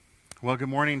Well, good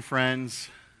morning, friends.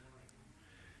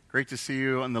 Great to see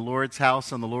you in the Lord's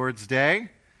house on the Lord's Day.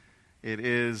 It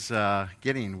is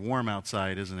getting warm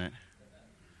outside, isn't it?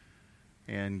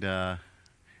 And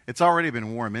it's already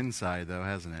been warm inside, though,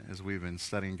 hasn't it, as we've been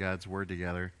studying God's Word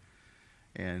together.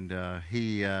 And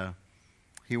He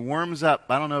warms up.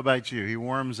 I don't know about you. He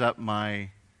warms up my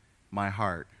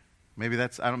heart. Maybe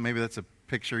that's a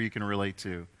picture you can relate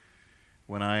to.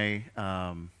 When I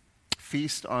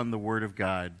feast on the Word of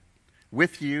God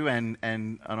with you and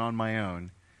on my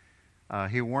own,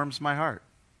 He warms my heart.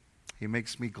 He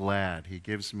makes me glad. He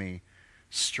gives me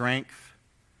strength,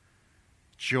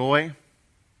 joy,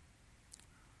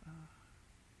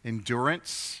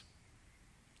 endurance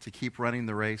to keep running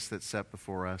the race that's set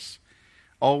before us.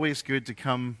 Always good to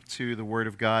come to the Word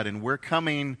of God, and we're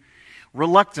coming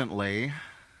reluctantly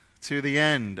to the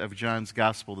end of John's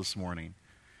Gospel this morning.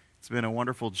 It's been a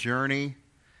wonderful journey,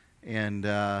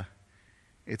 and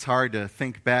it's hard to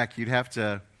think back. You'd have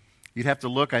to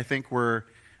look. I think we're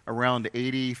around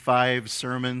 85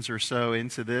 sermons or so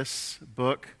into this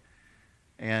book,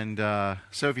 and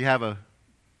so if you have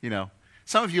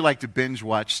some of you like to binge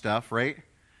watch stuff, right?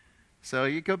 So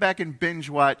you go back and binge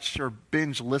watch or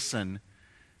binge listen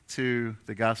to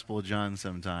the Gospel of John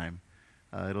sometime.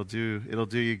 It'll do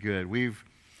you good.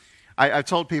 I've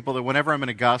told people that whenever I'm in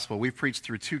a gospel, we've preached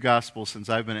through 2 gospels since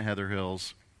I've been at Heather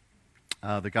Hills.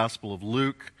 The Gospel of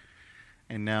Luke,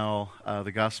 and now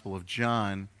the Gospel of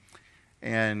John.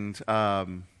 And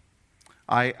I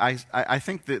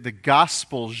think that the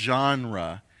gospel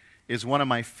genre is one of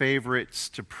my favorites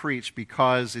to preach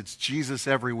because it's Jesus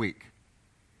every week.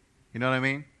 You know what I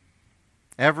mean?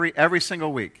 Every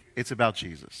single week, it's about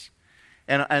Jesus.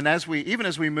 And as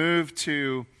we move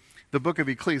to the book of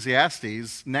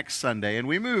Ecclesiastes next Sunday, and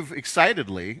we move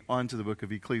excitedly onto the book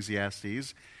of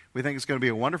Ecclesiastes, we think it's going to be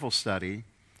a wonderful study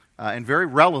and very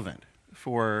relevant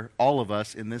for all of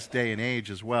us in this day and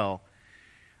age as well.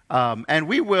 And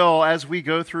we will, as we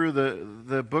go through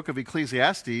the book of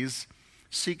Ecclesiastes,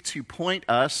 seek to point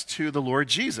us to the Lord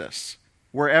Jesus,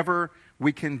 wherever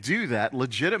we can do that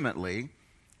legitimately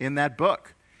in that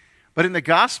book. But in the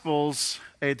Gospels,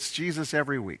 it's Jesus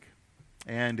every week,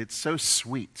 and it's so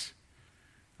sweet.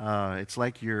 It's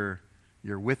like you're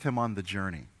with him on the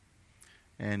journey.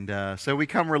 And so we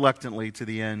come reluctantly to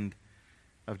the end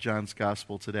of John's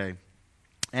Gospel today.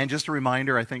 And just a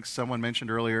reminder, I think someone mentioned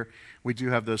earlier, we do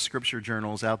have those scripture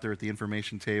journals out there at the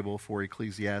information table for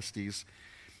Ecclesiastes.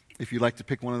 If you'd like to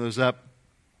pick one of those up,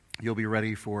 you'll be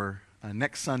ready for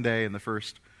next Sunday and the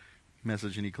first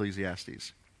message in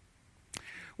Ecclesiastes.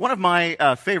 One of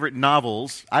my favorite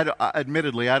novels,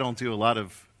 admittedly, I don't do a lot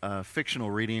of fictional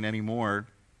reading anymore.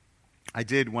 I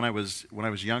did when I was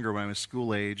younger, when I was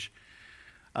school age,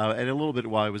 and a little bit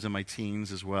while I was in my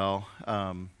teens as well.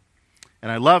 And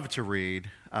I love to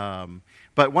read.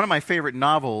 But one of my favorite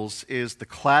novels is the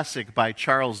classic by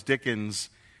Charles Dickens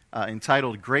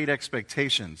entitled Great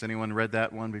Expectations. Anyone read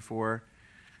that one before?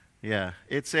 Yeah.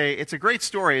 It's a great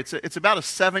story. It's about a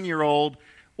 7-year-old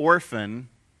orphan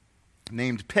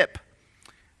named Pip.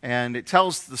 And it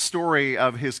tells the story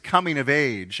of his coming of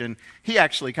age. And he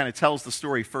actually kind of tells the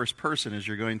story first person as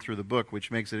you're going through the book,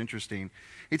 which makes it interesting.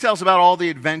 He tells about all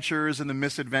the adventures and the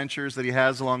misadventures that he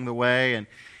has along the way. And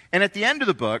at the end of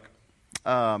the book,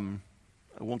 I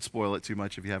won't spoil it too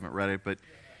much if you haven't read it, but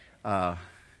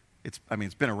it's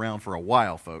been around for a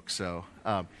while, folks. So,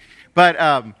 but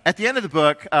at the end of the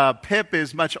book, Pip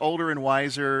is much older and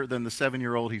wiser than the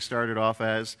 7-year-old he started off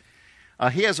as.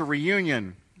 He has a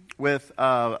reunion with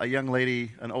a young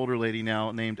lady, an older lady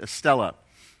now, named Estella,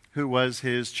 who was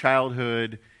his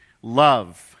childhood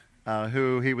love,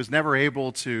 who he was never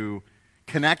able to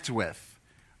connect with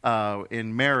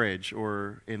in marriage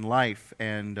or in life.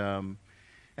 And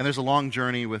there's a long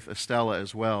journey with Estella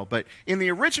as well. But in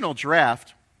the original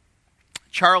draft,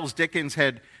 Charles Dickens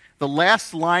had the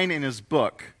last line in his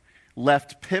book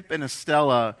left Pip and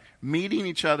Estella meeting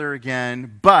each other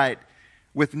again, but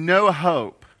with no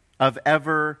hope of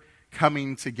ever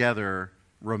coming together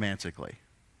romantically.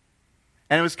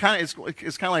 And it was kind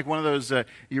of like one of those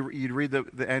you'd read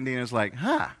the ending and it's like,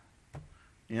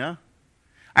 you know.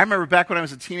 I remember back when I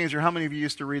was a teenager, how many of you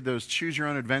used to read those Choose Your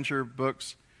Own Adventure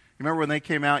books? You remember when they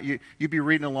came out, you'd be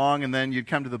reading along and then you'd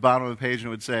come to the bottom of the page and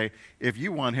it would say, if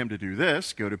you want him to do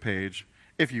this, go to page.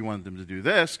 If you want them to do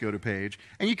this, go to page.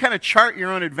 And you kind of chart your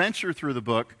own adventure through the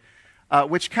book,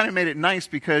 which kind of made it nice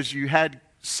because you had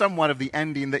somewhat of the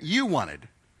ending that you wanted.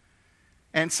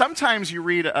 And sometimes you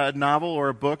read a novel or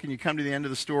a book and you come to the end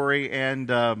of the story and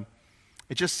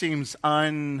it just seems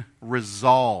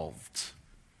unresolved.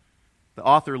 The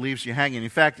author leaves you hanging. In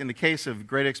fact, in the case of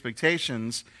Great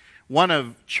Expectations, one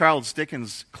of Charles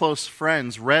Dickens' close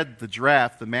friends read the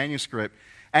draft, the manuscript,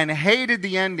 and hated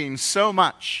the ending so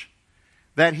much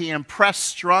that he impressed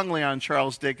strongly on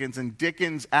Charles Dickens, and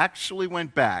Dickens actually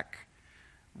went back.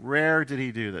 Rare did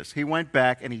he do this. He went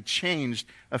back and he changed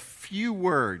a few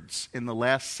words in the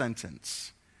last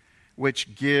sentence,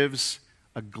 which gives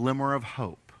a glimmer of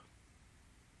hope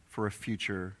for a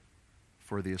future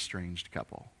for the estranged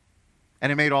couple.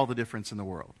 And it made all the difference in the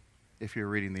world if you're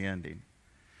reading the ending.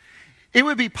 It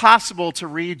would be possible to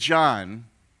read John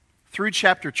through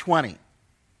chapter 20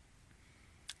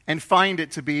 and find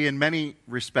it to be, in many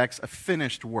respects, a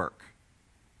finished work.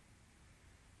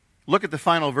 Look at the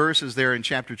final verses there in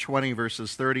chapter 20,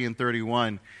 verses 30 and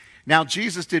 31. Now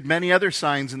Jesus did many other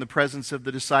signs in the presence of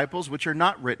the disciples, which are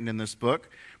not written in this book,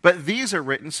 but these are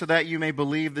written so that you may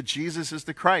believe that Jesus is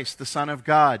the Christ, the Son of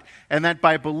God, and that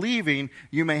by believing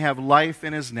you may have life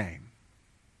in his name.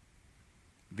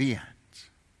 The end.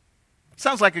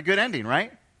 Sounds like a good ending,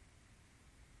 right?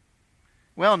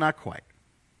 Well, not quite.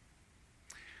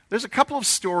 There's a couple of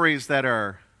stories that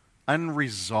are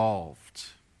unresolved.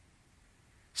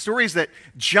 Stories that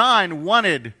John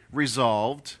wanted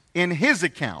resolved in his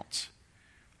account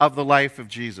of the life of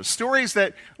Jesus. Stories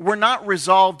that were not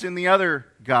resolved in the other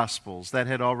Gospels that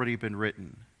had already been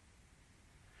written.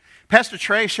 Pastor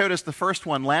Trey showed us the first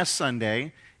one last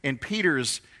Sunday in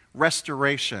Peter's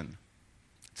restoration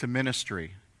to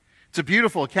ministry. It's a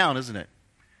beautiful account, isn't it?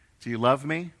 Do you love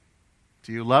me?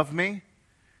 Do you love me?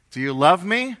 Do you love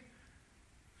me?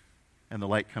 And the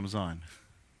light comes on.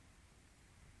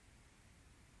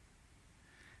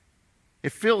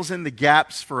 It fills in the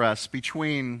gaps for us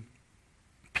between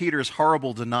Peter's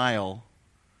horrible denial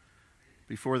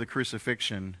before the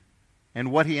crucifixion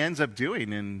and what he ends up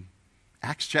doing in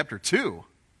Acts chapter 2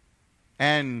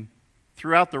 and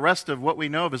throughout the rest of what we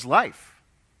know of his life.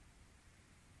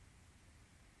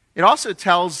 It also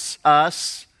tells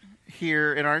us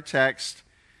here in our text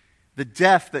the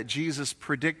death that Jesus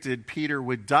predicted Peter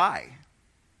would die.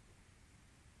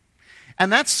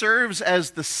 And that serves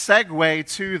as the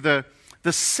segue to the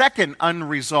second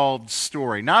unresolved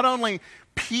story. Not only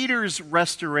Peter's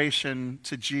restoration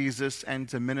to Jesus and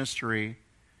to ministry,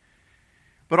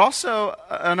 but also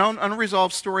an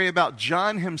unresolved story about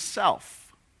John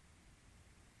himself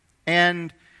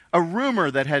and a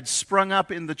rumor that had sprung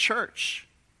up in the church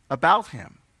about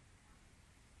him.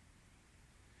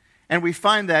 And we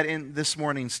find that in this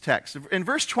morning's text. In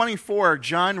verse 24,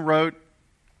 John wrote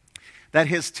that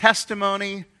his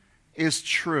testimony is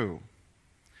true.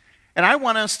 And I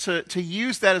want us to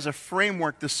use that as a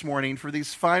framework this morning for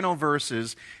these final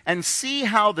verses and see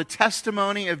how the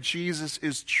testimony of Jesus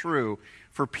is true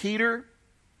for Peter,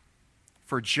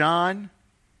 for John,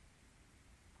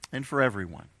 and for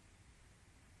everyone.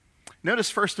 Notice,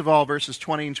 first of all, verses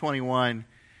 20 and 21,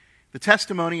 the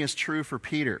testimony is true for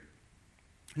Peter.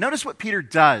 Notice what Peter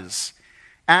does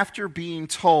after being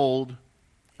told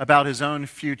about his own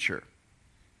future.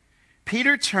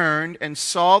 Peter turned and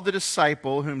saw the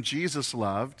disciple whom Jesus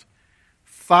loved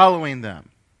following them.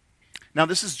 Now,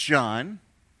 this is John,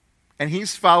 and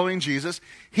he's following Jesus.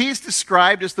 He's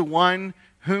described as the one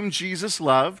whom Jesus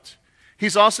loved.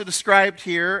 He's also described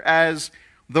here as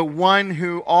the one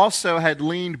who also had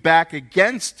leaned back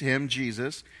against him,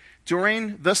 Jesus,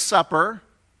 during the supper,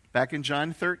 back in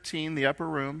John 13, the upper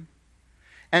room,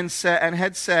 and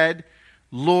had said,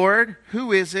 "Lord,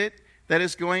 who is it that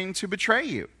is going to betray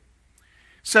you?"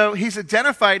 So he's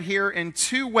identified here in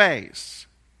two ways.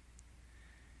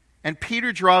 And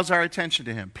Peter draws our attention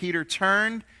to him. Peter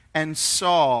turned and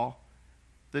saw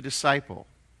the disciple.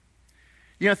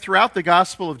 You know, throughout the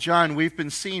Gospel of John, we've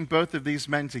been seeing both of these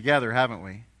men together, haven't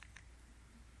we?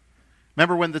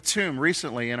 Remember when the tomb,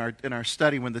 recently in our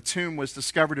study, when the tomb was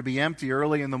discovered to be empty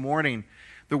early in the morning,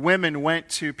 the women went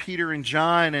to Peter and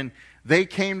John and they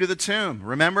came to the tomb.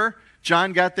 Remember?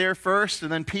 John got there first,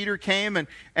 and then Peter came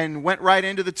and went right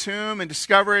into the tomb and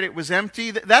discovered it was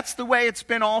empty. That's the way it's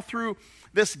been all through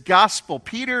this gospel.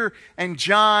 Peter and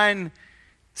John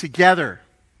together.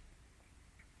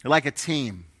 They're like a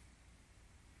team.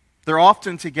 They're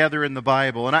often together in the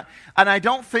Bible. And I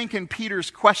don't think in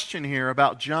Peter's question here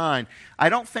about John, I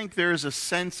don't think there's a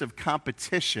sense of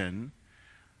competition.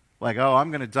 Like, oh,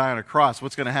 I'm going to die on a cross.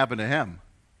 What's going to happen to him?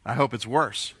 I hope it's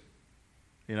worse.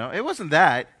 You know, it wasn't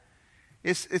that.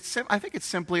 I think it's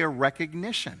simply a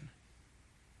recognition.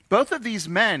 Both of these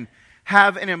men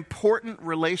have an important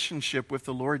relationship with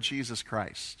the Lord Jesus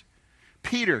Christ.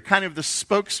 Peter, kind of the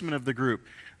spokesman of the group,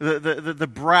 the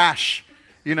brash,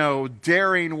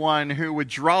 daring one who would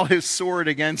draw his sword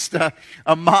against a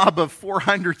mob of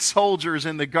 400 soldiers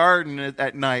in the garden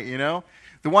at night,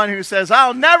 The one who says,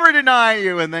 I'll never deny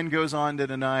you, and then goes on to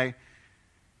deny.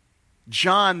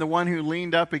 John, the one who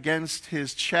leaned up against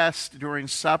his chest during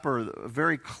supper, a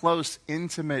very close,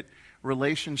 intimate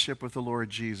relationship with the Lord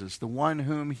Jesus, the one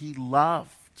whom he loved.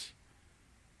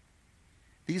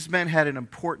 These men had an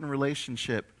important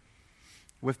relationship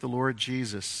with the Lord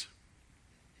Jesus.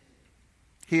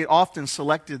 He had often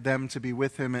selected them to be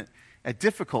with him at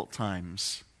difficult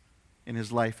times in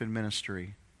his life and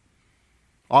ministry.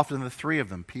 Often the three of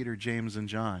them, Peter, James, and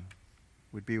John,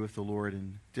 would be with the Lord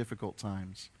in difficult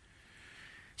times.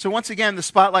 So once again, the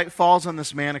spotlight falls on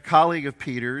this man, a colleague of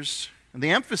Peter's, and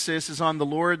the emphasis is on the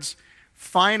Lord's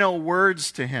final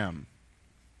words to him.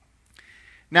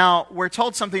 Now, we're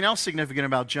told something else significant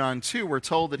about John, too. We're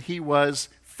told that he was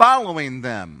following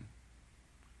them,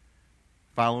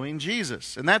 following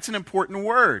Jesus. And that's an important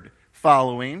word,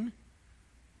 following,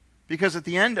 because at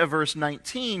the end of verse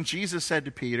 19, Jesus said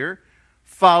to Peter,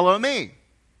 follow me.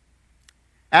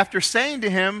 After saying to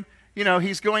him,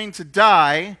 he's going to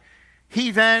die,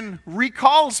 he then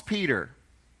recalls Peter.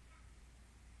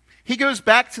 He goes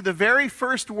back to the very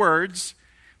first words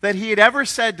that he had ever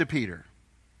said to Peter.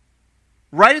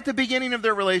 Right at the beginning of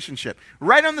their relationship,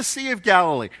 right on the Sea of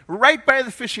Galilee, right by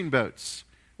the fishing boats,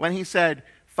 when he said,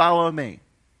 follow me.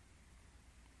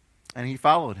 And he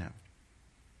followed him.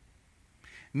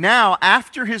 Now,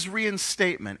 after his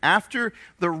reinstatement, after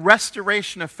the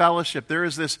restoration of fellowship, there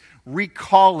is this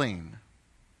recalling.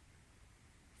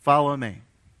 Follow me.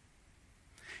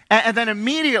 And then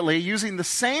immediately, using the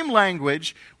same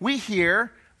language, we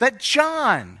hear that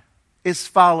John is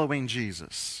following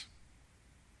Jesus.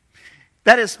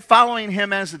 That is, following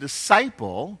him as a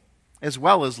disciple, as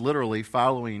well as literally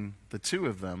following the two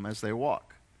of them as they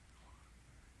walk.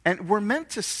 And we're meant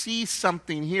to see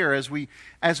something here as we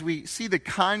see the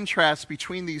contrast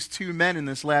between these two men in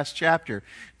this last chapter.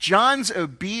 John's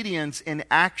obedience in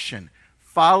action,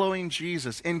 following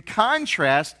Jesus, in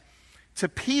contrast to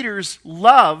Peter's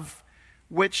love,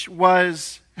 which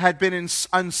had been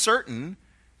uncertain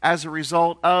as a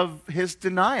result of his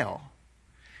denial.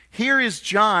 Here is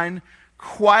John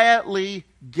quietly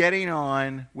getting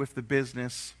on with the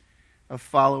business of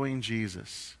following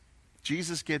Jesus.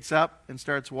 Jesus gets up and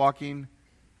starts walking.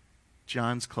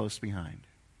 John's close behind.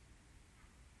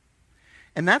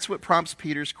 And that's what prompts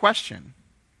Peter's question.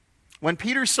 When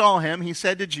Peter saw him, he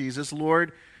said to Jesus,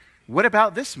 Lord, what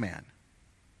about this man?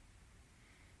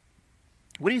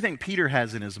 What do you think Peter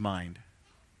has in his mind?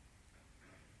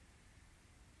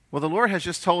 Well, the Lord has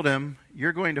just told him,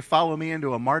 you're going to follow me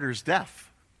into a martyr's death.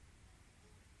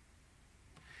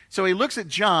 So he looks at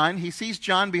John. He sees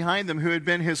John behind them, who had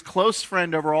been his close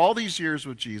friend over all these years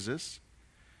with Jesus.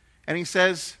 And he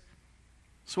says,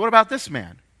 so what about this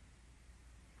man?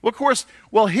 What course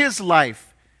will his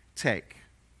life take?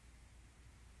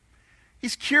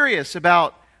 He's curious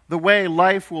about the way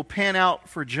life will pan out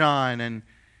for John, and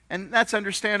that's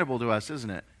understandable to us, isn't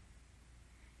it?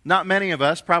 Not many of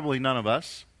us, probably none of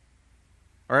us,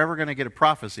 are ever going to get a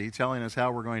prophecy telling us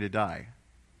how we're going to die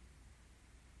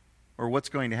or what's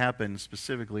going to happen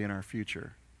specifically in our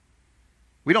future.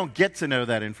 We don't get to know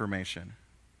that information.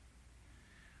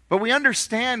 But we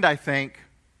understand, I think,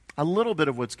 a little bit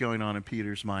of what's going on in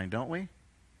Peter's mind, don't we?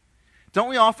 Don't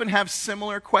we often have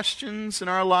similar questions in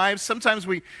our lives? Sometimes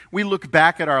we look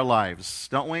back at our lives,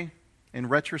 don't we, in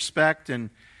retrospect, and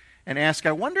ask,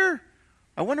 I wonder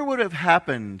what would have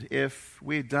happened if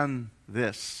we had done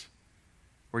this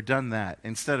or done that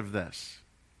instead of this.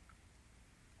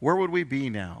 Where would we be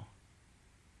now?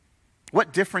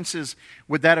 What differences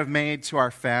would that have made to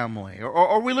our family?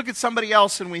 Or we look at somebody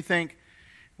else and we think,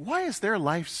 why is their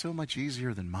life so much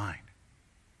easier than mine?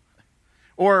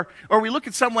 Or we look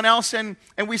at someone else and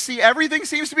we see everything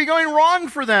seems to be going wrong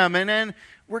for them. And then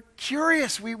we're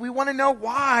curious. We want to know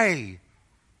why.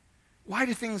 Why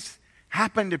do things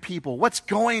happen to people? What's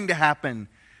going to happen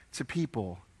to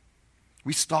people?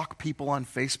 We stalk people on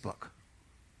Facebook.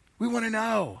 We want to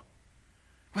know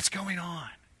what's going on.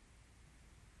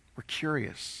 We're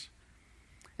curious.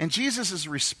 And Jesus'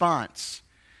 response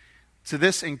to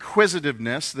this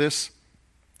inquisitiveness, this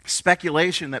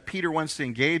speculation that Peter wants to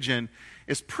engage in,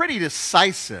 is pretty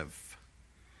decisive.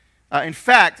 In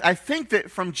fact, I think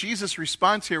that from Jesus'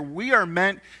 response here, we are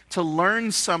meant to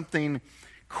learn something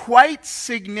quite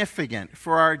significant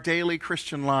for our daily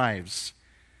Christian lives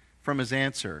from his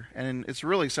answer. And it's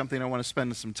really something I want to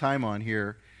spend some time on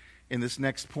here in this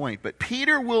next point. But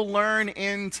Peter will learn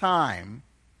in time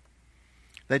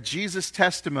that Jesus'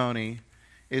 testimony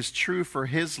is true for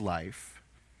his life.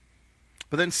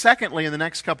 But then secondly, in the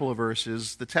next couple of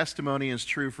verses, the testimony is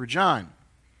true for John.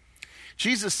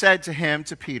 Jesus said to him,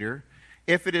 to Peter,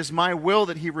 if it is my will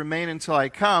that he remain until I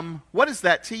come, what is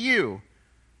that to you?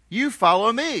 You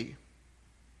follow me.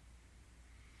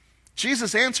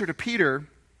 Jesus' answer to Peter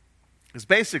is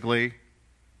basically,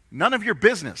 none of your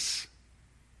business.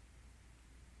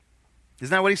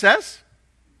 Isn't that what he says?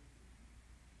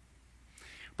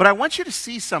 But I want you to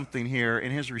see something here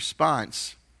in his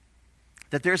response,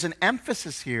 that there's an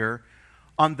emphasis here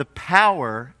on the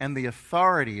power and the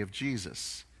authority of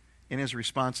Jesus in his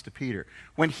response to Peter.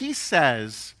 When he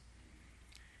says,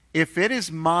 if it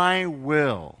is my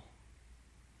will,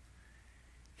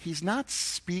 he's not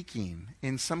speaking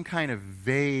in some kind of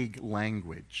vague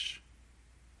language.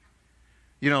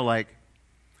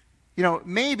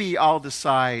 Maybe I'll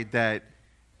decide that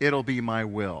it'll be my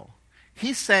will.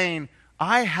 He's saying,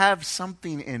 I have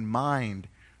something in mind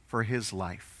for his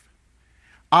life.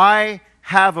 I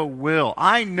have a will.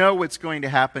 I know what's going to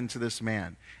happen to this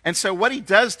man. And so what he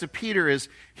does to Peter is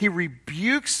he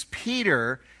rebukes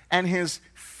Peter and his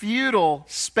futile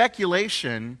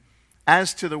speculation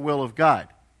as to the will of God.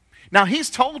 Now, he's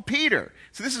told Peter,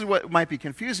 so this is what might be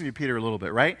confusing to Peter a little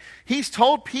bit, right? He's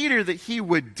told Peter that he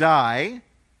would die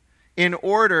in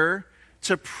order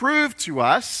to prove to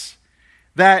us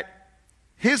that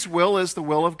his will is the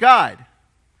will of God.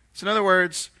 So in other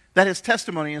words, that his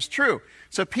testimony is true.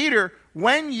 So Peter,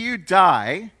 when you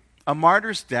die a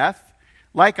martyr's death,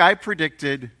 like I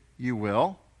predicted you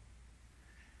will,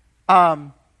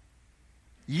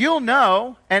 you'll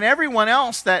know, and everyone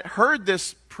else that heard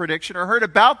this prediction or heard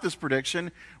about this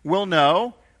prediction will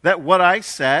know that what I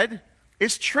said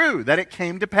is true, that it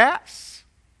came to pass.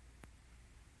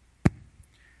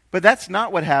 But that's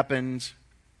not what happened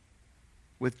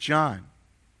with John.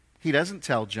 He doesn't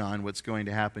tell John what's going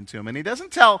to happen to him, and he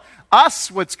doesn't tell us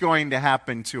what's going to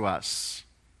happen to us.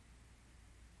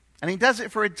 And he does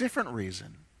it for a different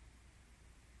reason.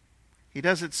 He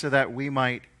does it so that we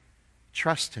might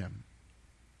trust him.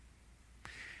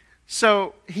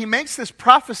 So he makes this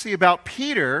prophecy about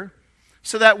Peter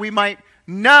so that we might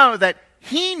know that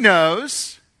he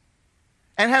knows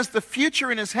and has the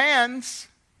future in his hands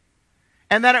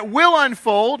and that it will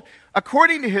unfold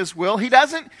according to his will. He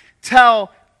doesn't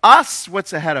tell us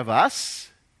what's ahead of us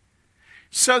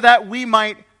so that we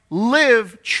might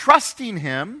live trusting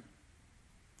him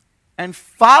and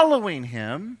following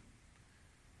him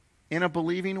in a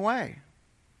believing way.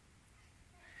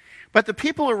 But the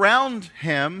people around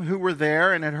him who were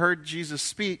there and had heard Jesus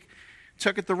speak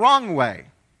took it the wrong way.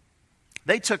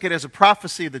 They took it as a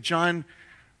prophecy that John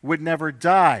would never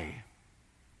die.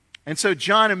 And so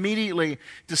John immediately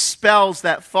dispels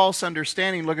that false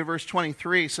understanding. Look at verse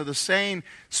 23. So the saying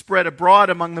spread abroad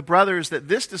among the brothers that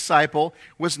this disciple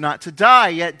was not to die.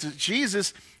 Yet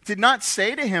Jesus did not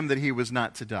say to him that he was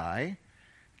not to die.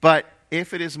 But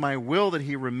if it is my will that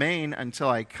he remain until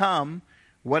I come,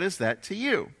 what is that to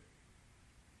you?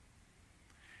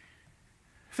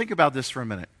 Think about this for a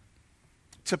minute.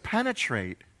 To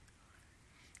penetrate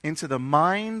into the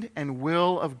mind and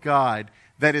will of God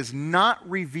that is not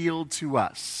revealed to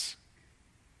us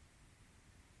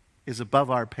is above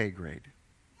our pay grade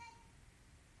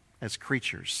as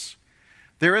creatures.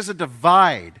 There is a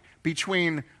divide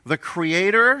between the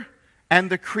Creator and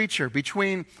the creature,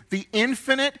 between the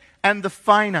infinite and the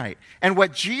finite. And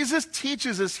what Jesus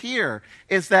teaches us here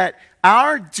is that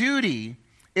our duty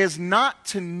is not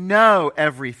to know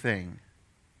everything,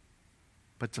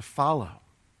 but to follow.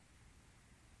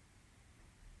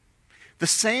 The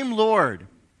same Lord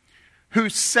who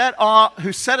set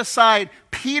aside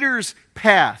Peter's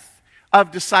path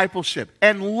of discipleship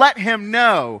and let him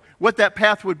know what that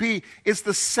path would be is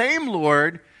the same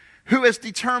Lord who has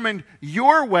determined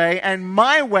your way and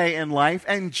my way in life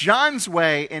and John's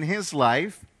way in his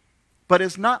life, but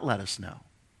has not let us know.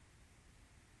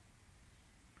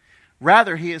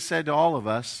 Rather, he has said to all of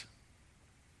us,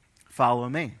 follow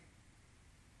me.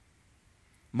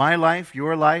 My life,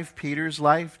 your life, Peter's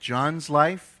life, John's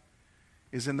life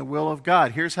is in the will of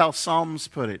God. Here's how Psalms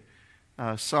put it.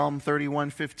 Psalm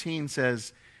 31:15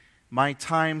 says, my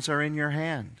times are in your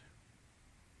hand.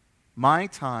 My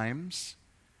times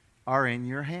are in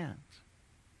your hand.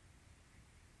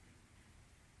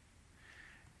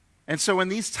 And so when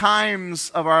these times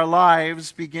of our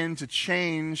lives begin to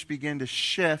change, begin to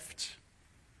shift,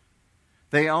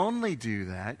 they only do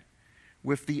that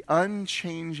with the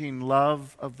unchanging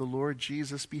love of the Lord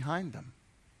Jesus behind them.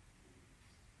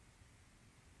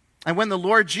 And when the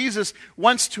Lord Jesus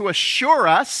wants to assure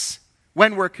us,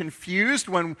 when we're confused,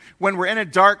 when we're in a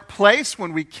dark place,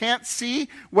 when we can't see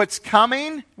what's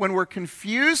coming, when we're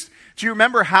confused, do you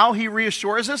remember how he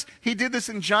reassures us? He did this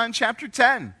in John chapter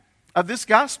 10 of this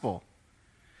gospel.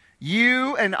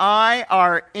 You and I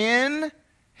are in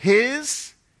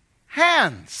his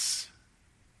hands.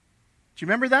 Do you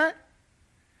remember that?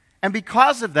 And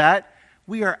because of that,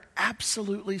 we are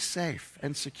absolutely safe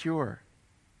and secure.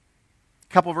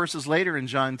 A couple verses later in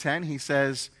John 10, he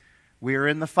says, we are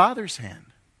in the Father's hand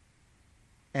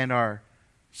and are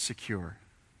secure.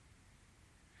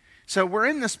 So we're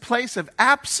in this place of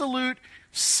absolute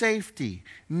safety,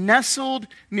 nestled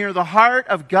near the heart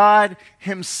of God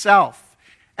himself.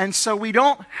 And so we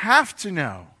don't have to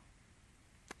know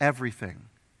everything,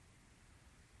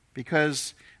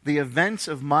 because the events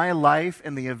of my life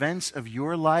and the events of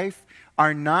your life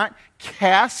are not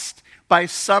cast by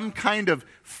some kind of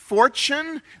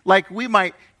fortune, like we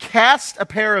might cast a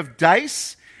pair of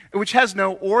dice, which has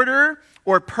no order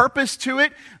or purpose to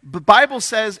it. The Bible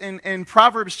says in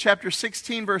Proverbs chapter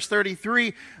 16, verse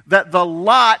 33, that the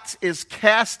lot is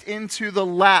cast into the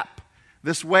lap,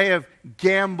 this way of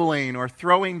gambling or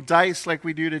throwing dice like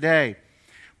we do today.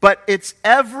 But it's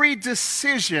every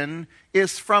decision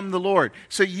is from the Lord.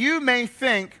 So you may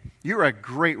think you're a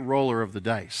great roller of the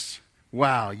dice.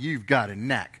 Wow, you've got a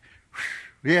knack.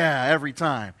 Yeah, every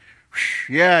time.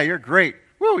 Yeah, you're great.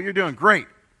 Woo, you're doing great.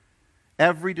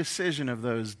 Every decision of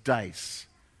those dice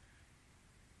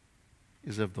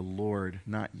is of the Lord,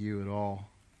 not you at all.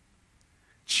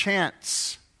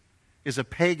 Chance is a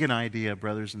pagan idea,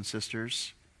 brothers and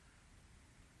sisters.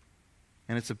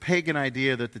 And it's a pagan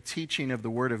idea that the teaching of the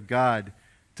Word of God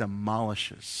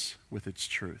demolishes with its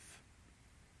truth.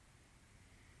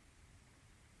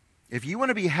 If you want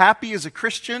to be happy as a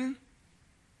Christian,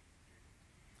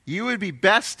 you would be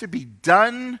best to be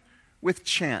done with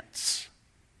chance.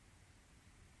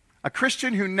 A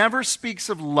Christian who never speaks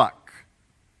of luck,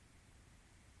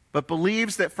 but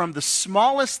believes that from the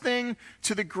smallest thing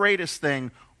to the greatest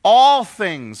thing, all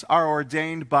things are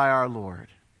ordained by our Lord.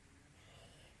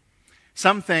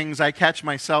 Some things, I catch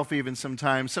myself even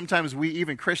sometimes we,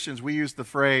 even Christians, we use the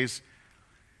phrase,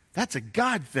 that's a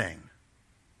God thing.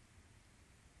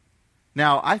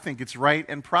 Now, I think it's right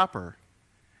and proper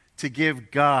to give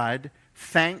God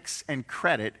thanks and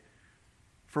credit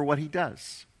for what he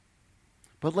does.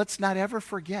 But let's not ever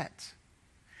forget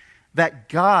that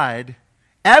God,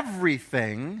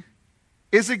 everything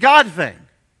is a God thing.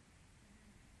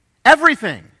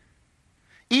 Everything.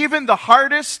 Even the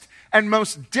hardest and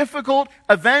most difficult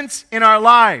events in our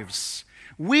lives.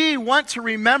 We must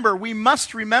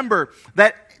remember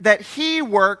that he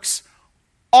works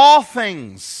all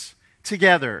things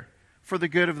together for the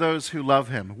good of those who love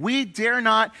him. We dare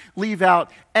not leave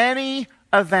out any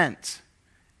event,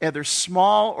 either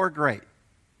small or great.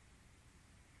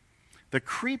 The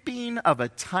creeping of a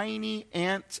tiny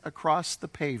ant across the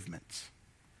pavement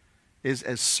is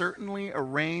as certainly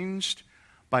arranged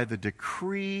by the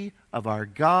decree of our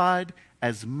God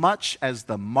as much as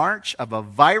the march of a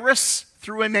virus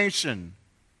through a nation,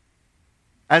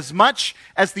 as much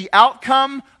as the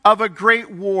outcome of a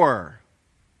great war,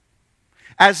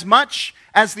 as much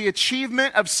as the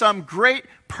achievement of some great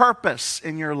purpose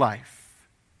in your life.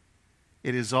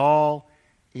 It is all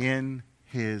in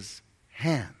his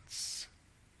hands.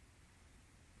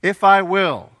 If I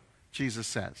will, Jesus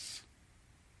says.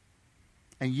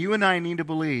 And you and I need to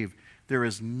believe there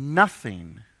is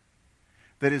nothing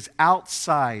that is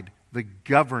outside the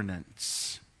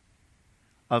governance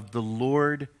of the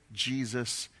Lord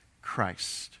Jesus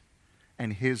Christ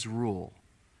and his rule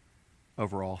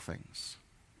over all things.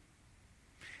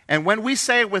 And when we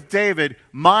say with David,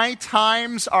 my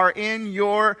times are in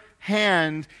your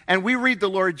hand, and we read the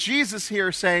Lord Jesus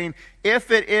here saying,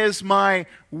 if it is my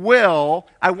will,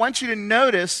 I want you to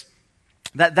notice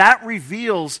that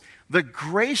reveals the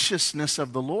graciousness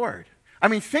of the Lord. I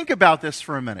mean, think about this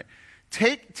for a minute.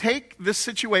 Take this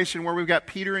situation where we've got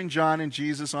Peter and John and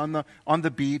Jesus on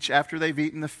the beach after they've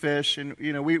eaten the fish, and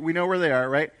we know where they are,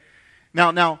 right?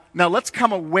 Now let's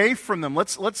come away from them.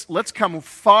 Let's come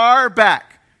far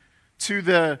back to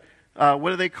the what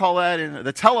do they call that? In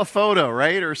the telephoto,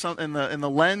 right? Or something in the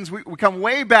lens. We come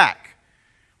way back.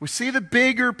 We see the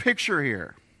bigger picture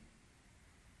here.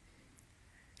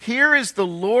 Here is the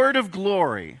Lord of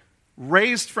glory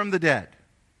raised from the dead,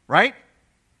 right?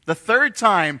 The third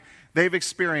time they've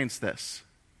experienced this.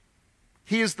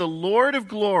 He is the Lord of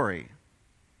glory.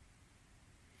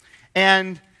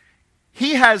 And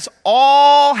he has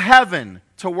all heaven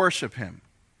to worship him.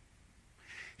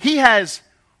 He has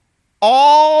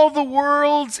all the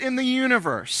worlds in the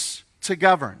universe to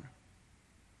govern.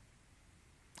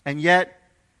 And yet,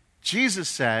 Jesus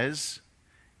says,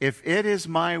 if it is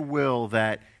my will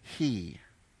that he.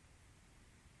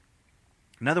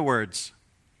 In other words,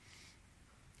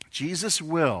 Jesus'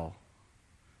 will,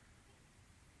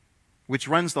 which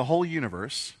runs the whole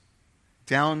universe,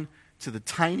 down to the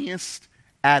tiniest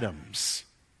atoms.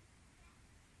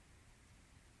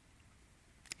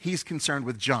 He's concerned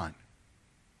with John.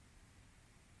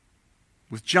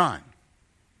 With John.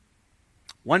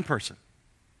 One person.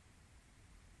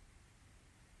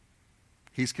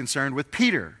 He's concerned with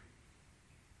Peter.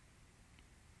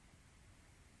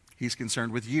 He's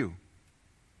concerned with you.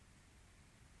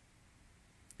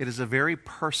 It is a very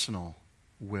personal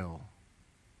will,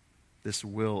 this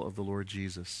will of the Lord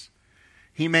Jesus.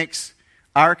 He makes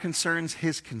our concerns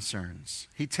his concerns.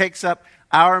 He takes up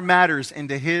our matters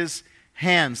into his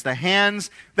hands, the hands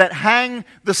that hang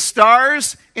the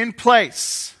stars in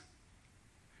place,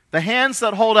 the hands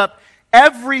that hold up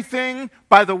everything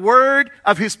by the word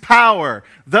of his power.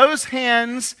 Those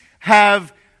hands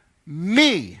have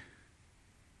me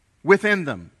within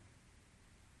them,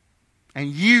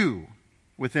 and you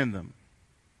within them.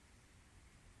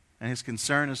 And his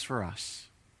concern is for us.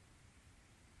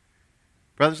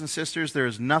 Brothers and sisters, there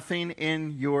is nothing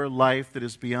in your life that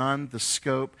is beyond the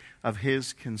scope of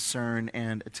his concern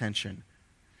and attention.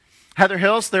 Heather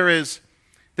Hills, there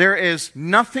is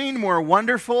nothing more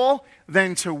wonderful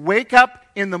than to wake up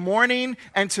in the morning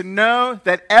and to know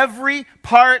that every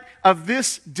part of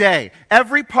this day,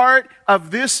 every part of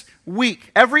this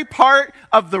week, every part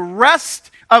of the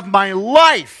rest of my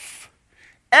life,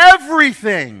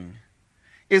 everything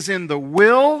is in the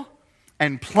will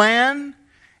and plan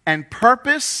and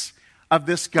purpose of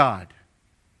this God.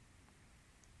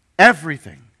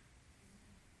 Everything.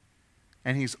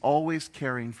 And he's always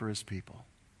caring for his people.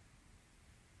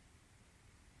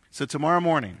 So tomorrow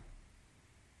morning,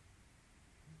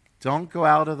 don't go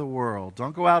out of the world.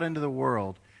 Don't go out into the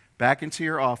world, back into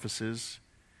your offices,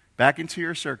 back into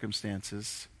your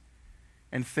circumstances,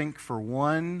 and think for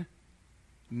 1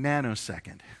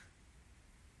 nanosecond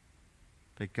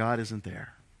that God isn't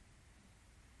there.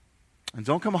 And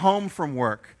don't come home from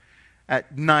work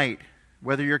at night,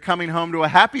 whether you're coming home to a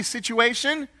happy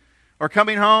situation or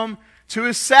coming home to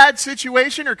a sad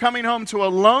situation or coming home to a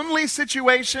lonely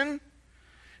situation.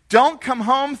 Don't come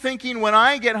home thinking when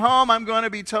I get home I'm going to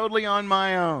be totally on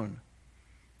my own.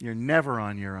 You're never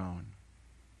on your own.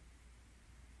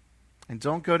 And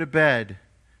don't go to bed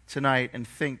tonight and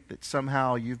think that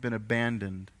somehow you've been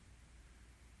abandoned.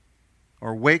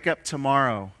 Or wake up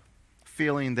tomorrow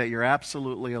feeling that you're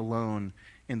absolutely alone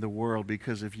in the world,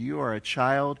 because if you are a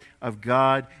child of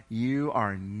God, you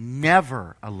are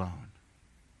never alone.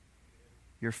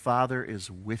 Your Father is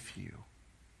with you.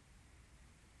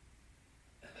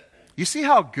 You see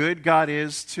how good God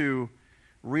is to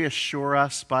reassure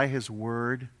us by his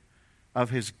word of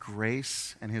his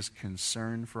grace and his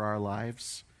concern for our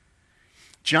lives?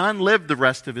 John lived the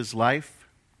rest of his life,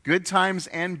 good times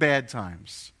and bad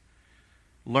times,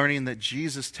 learning that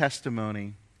Jesus'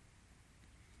 testimony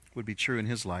would be true in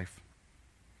his life.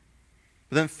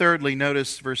 But then thirdly,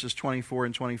 notice verses 24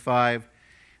 and 25,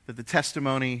 that the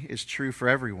testimony is true for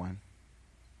everyone.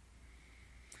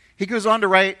 He goes on to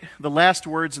write the last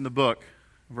words in the book,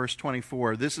 verse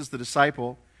 24. This is the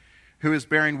disciple who is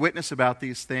bearing witness about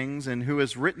these things and who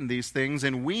has written these things,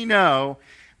 and we know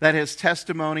that his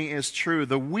testimony is true.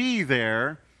 The "we"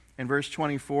 there in verse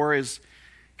 24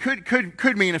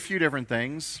 could mean a few different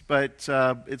things, but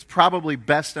it's probably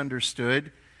best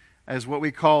understood as what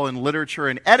we call in literature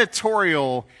an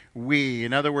editorial "we."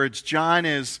 In other words, John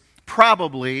is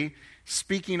probably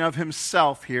speaking of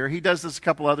himself here. He does this a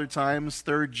couple other times,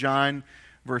 3 John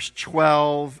verse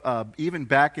 12, even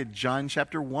back at John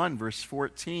chapter 1 verse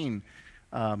 14,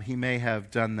 he may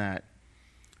have done that.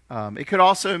 It could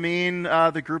also mean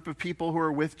the group of people who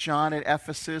are with John at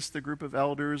Ephesus, the group of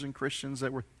elders and Christians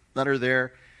that are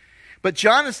there. But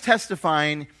John is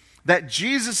testifying that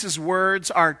Jesus' words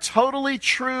are totally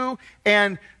true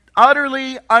and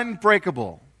utterly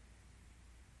unbreakable.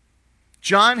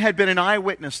 John had been an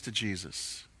eyewitness to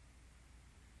Jesus,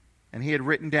 and he had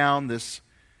written down this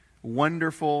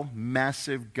wonderful,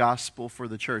 massive gospel for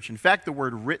the church. In fact, the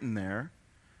word "written" there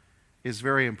is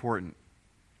very important.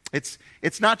 It's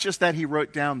not just that he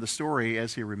wrote down the story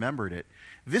as he remembered it.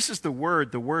 This is the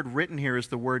word "written" here is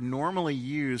the word normally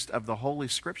used of the Holy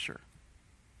Scripture.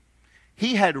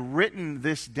 He had written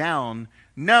this down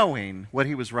knowing what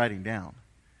he was writing down,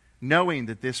 knowing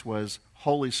that this was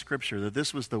Holy Scripture, that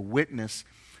this was the witness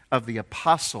of the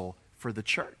apostle for the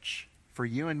church, for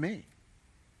you and me.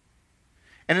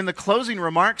 And in the closing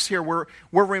remarks here, we're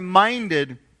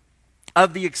reminded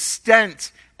of the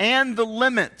extent and the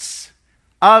limits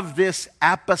of this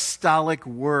apostolic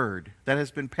word that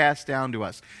has been passed down to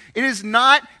us. It is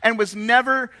not and was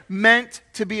never meant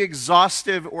to be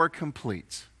exhaustive or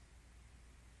complete,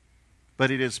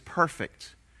 but it is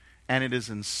perfect, and it is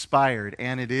inspired,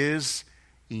 and it is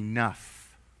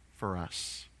enough for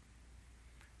us.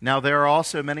 Now, there are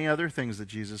also many other things that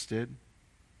Jesus did.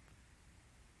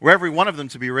 Were every one of them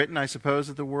to be written, I suppose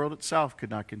that the world itself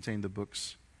could not contain the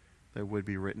books that would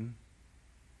be written.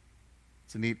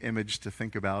 It's a neat image to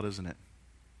think about, isn't it?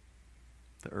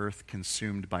 The earth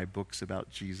consumed by books about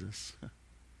Jesus.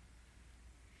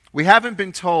 We haven't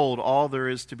been told all there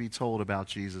is to be told about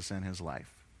Jesus and his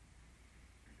life.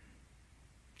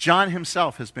 John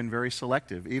himself has been very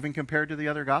selective, even compared to the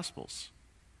other Gospels.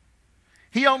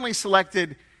 He only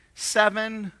selected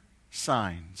 7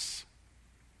 signs.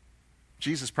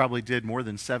 Jesus probably did more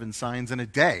than 7 signs in a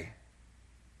day.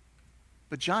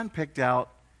 But John picked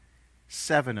out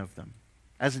 7 of them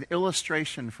as an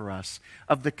illustration for us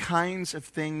of the kinds of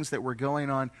things that were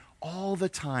going on all the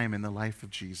time in the life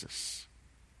of Jesus.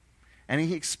 And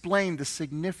he explained the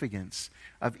significance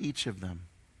of each of them.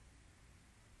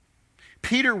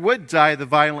 Peter would die the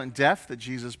violent death that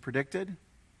Jesus predicted.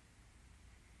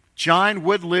 John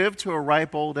would live to a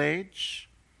ripe old age.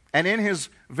 And in his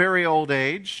very old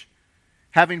age,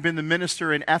 having been the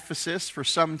minister in Ephesus for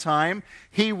some time,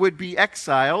 he would be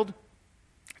exiled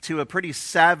to a pretty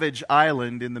savage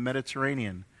island in the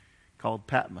Mediterranean called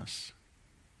Patmos.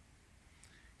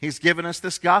 He's given us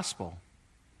this gospel.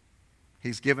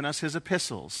 He's given us his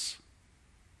epistles.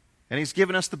 And he's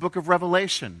given us the book of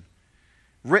Revelation,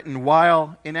 written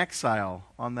while in exile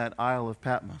on that Isle of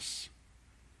Patmos.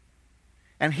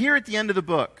 And here at the end of the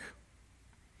book,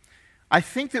 I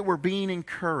think that we're being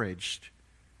encouraged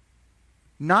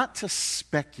not to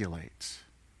speculate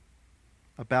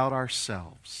about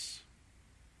ourselves,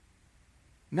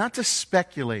 not to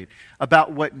speculate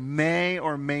about what may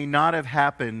or may not have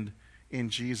happened in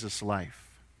Jesus' life.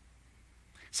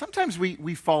 Sometimes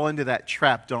we fall into that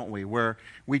trap, don't we, where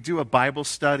we do a Bible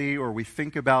study or we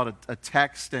think about a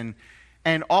text and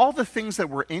all the things that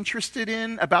we're interested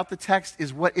in about the text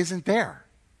is what isn't there.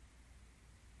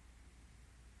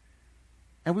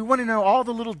 And we want to know all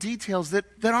the little details that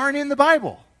aren't in the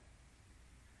Bible.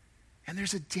 And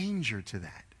there's a danger to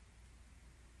that.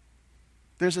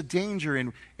 There's a danger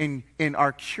in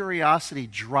our curiosity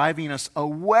driving us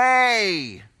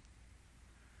away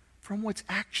from what's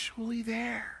actually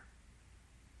there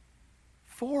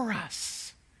for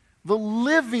us. The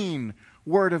living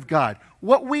Word of God.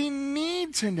 What we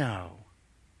need to know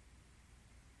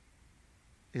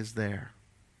is there.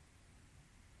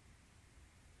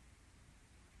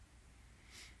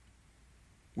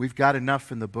 We've got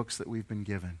enough in the books that we've been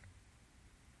given.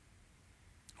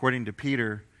 According to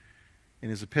Peter in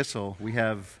his epistle, we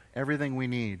have everything we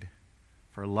need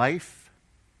for life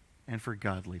and for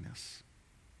godliness.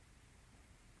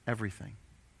 Everything.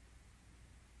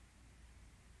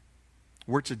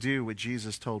 We're to do what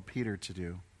Jesus told Peter to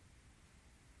do.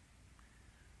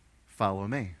 Follow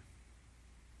me.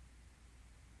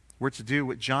 We're to do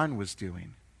what John was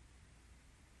doing.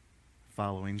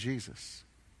 Following Jesus.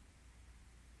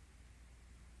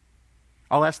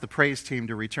 I'll ask the praise team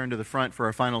to return to the front for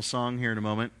our final song here in a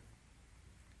moment.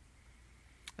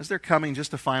 As they're coming,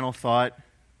 just a final thought.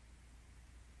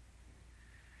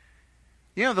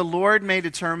 You know, the Lord may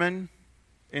determine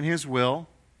in His will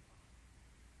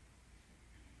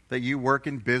that you work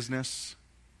in business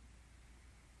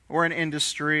or in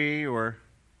industry or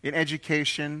in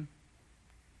education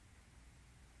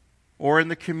or in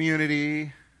the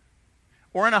community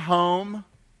or in a home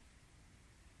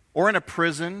or in a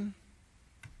prison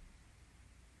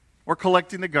or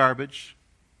collecting the garbage.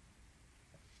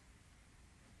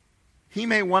 He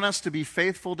may want us to be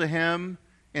faithful to Him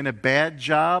in a bad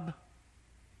job,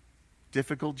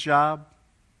 difficult job,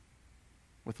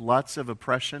 with lots of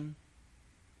oppression.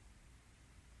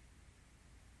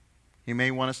 He may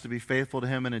want us to be faithful to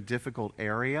Him in a difficult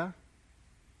area,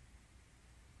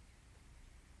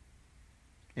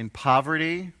 in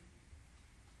poverty,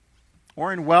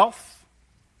 or in wealth,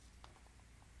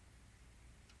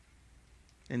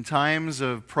 in times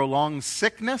of prolonged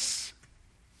sickness,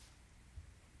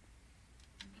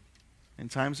 in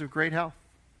times of great health.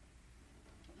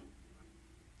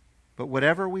 But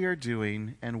whatever we are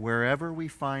doing and wherever we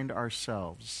find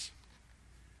ourselves,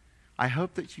 I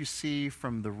hope that you see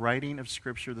from the writing of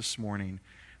Scripture this morning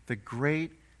the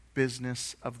great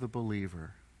business of the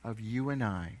believer, of you and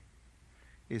I,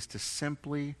 is to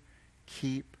simply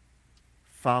keep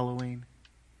following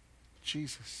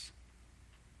Jesus.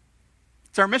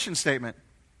 It's our mission statement. Do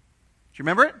you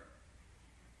remember it?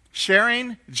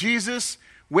 Sharing Jesus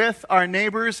with our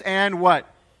neighbors and what?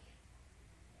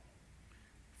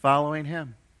 Following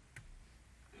Him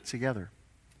together.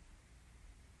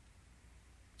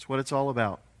 It's what it's all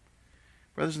about.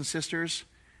 Brothers and sisters,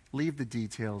 leave the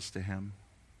details to Him.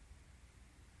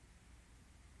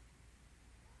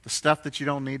 the stuff that you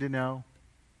don't need to know,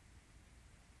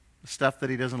 the stuff that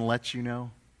he doesn't let you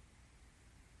know.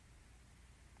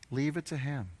 Leave it to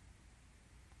him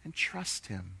and trust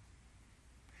him.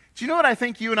 Do you know what I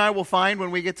think you and I will find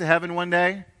when we get to heaven one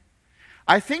day?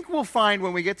 I think we'll find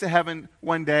when we get to heaven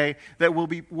one day that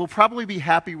we'll probably be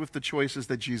happy with the choices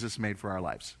that Jesus made for our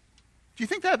lives. Do you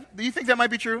think that might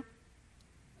be true?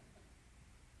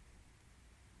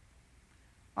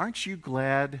 Aren't you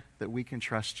glad that we can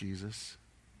trust Jesus?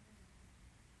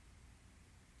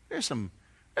 There's some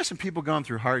people going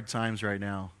through hard times right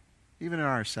now, even in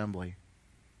our assembly.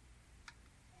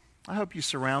 I hope you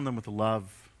surround them with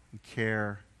love and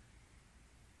care,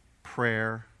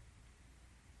 prayer,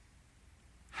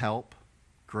 help,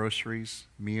 groceries,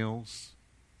 meals,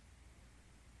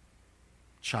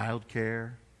 child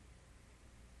care,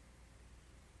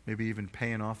 maybe even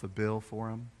paying off a bill for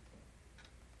them.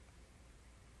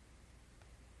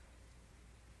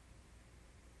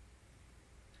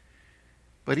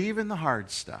 But even the hard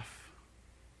stuff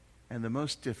and the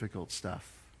most difficult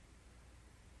stuff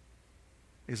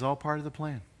is all part of the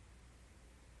plan.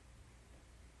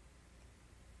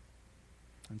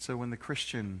 And so when the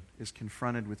Christian is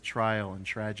confronted with trial and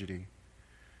tragedy,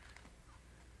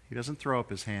 he doesn't throw up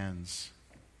his hands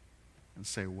and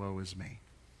say, "Woe is me."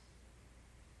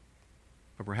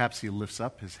 But perhaps he lifts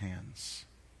up his hands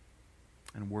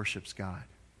and worships God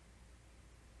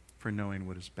for knowing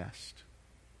what is best.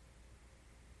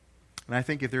 And I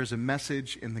think if there's a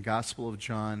message in the Gospel of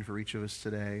John for each of us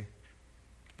today,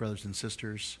 brothers and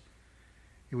sisters,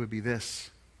 it would be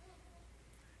this: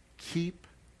 keep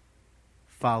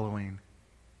following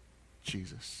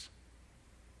Jesus.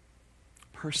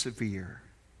 Persevere.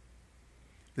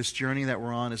 This journey that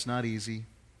we're on is not easy,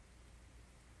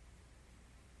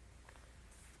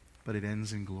 but it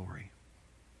ends in glory.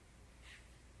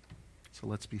 So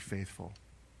let's be faithful.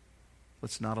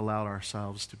 Let's not allow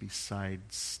ourselves to be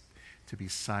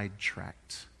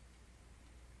sidetracked.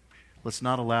 Let's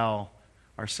not allow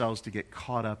ourselves to get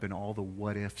caught up in all the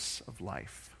what-ifs of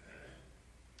life.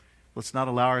 Let's not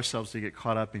allow ourselves to get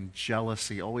caught up in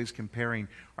jealousy, always comparing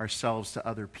ourselves to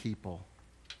other people.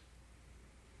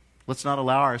 Let's not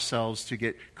allow ourselves to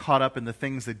get caught up in the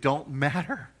things that don't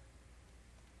matter.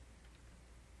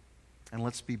 And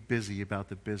let's be busy about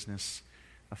the business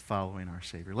of following our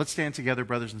Savior. Let's stand together,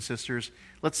 brothers and sisters.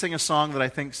 Let's sing a song that I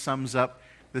think sums up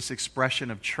this expression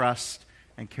of trust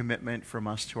and commitment from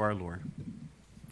us to our Lord.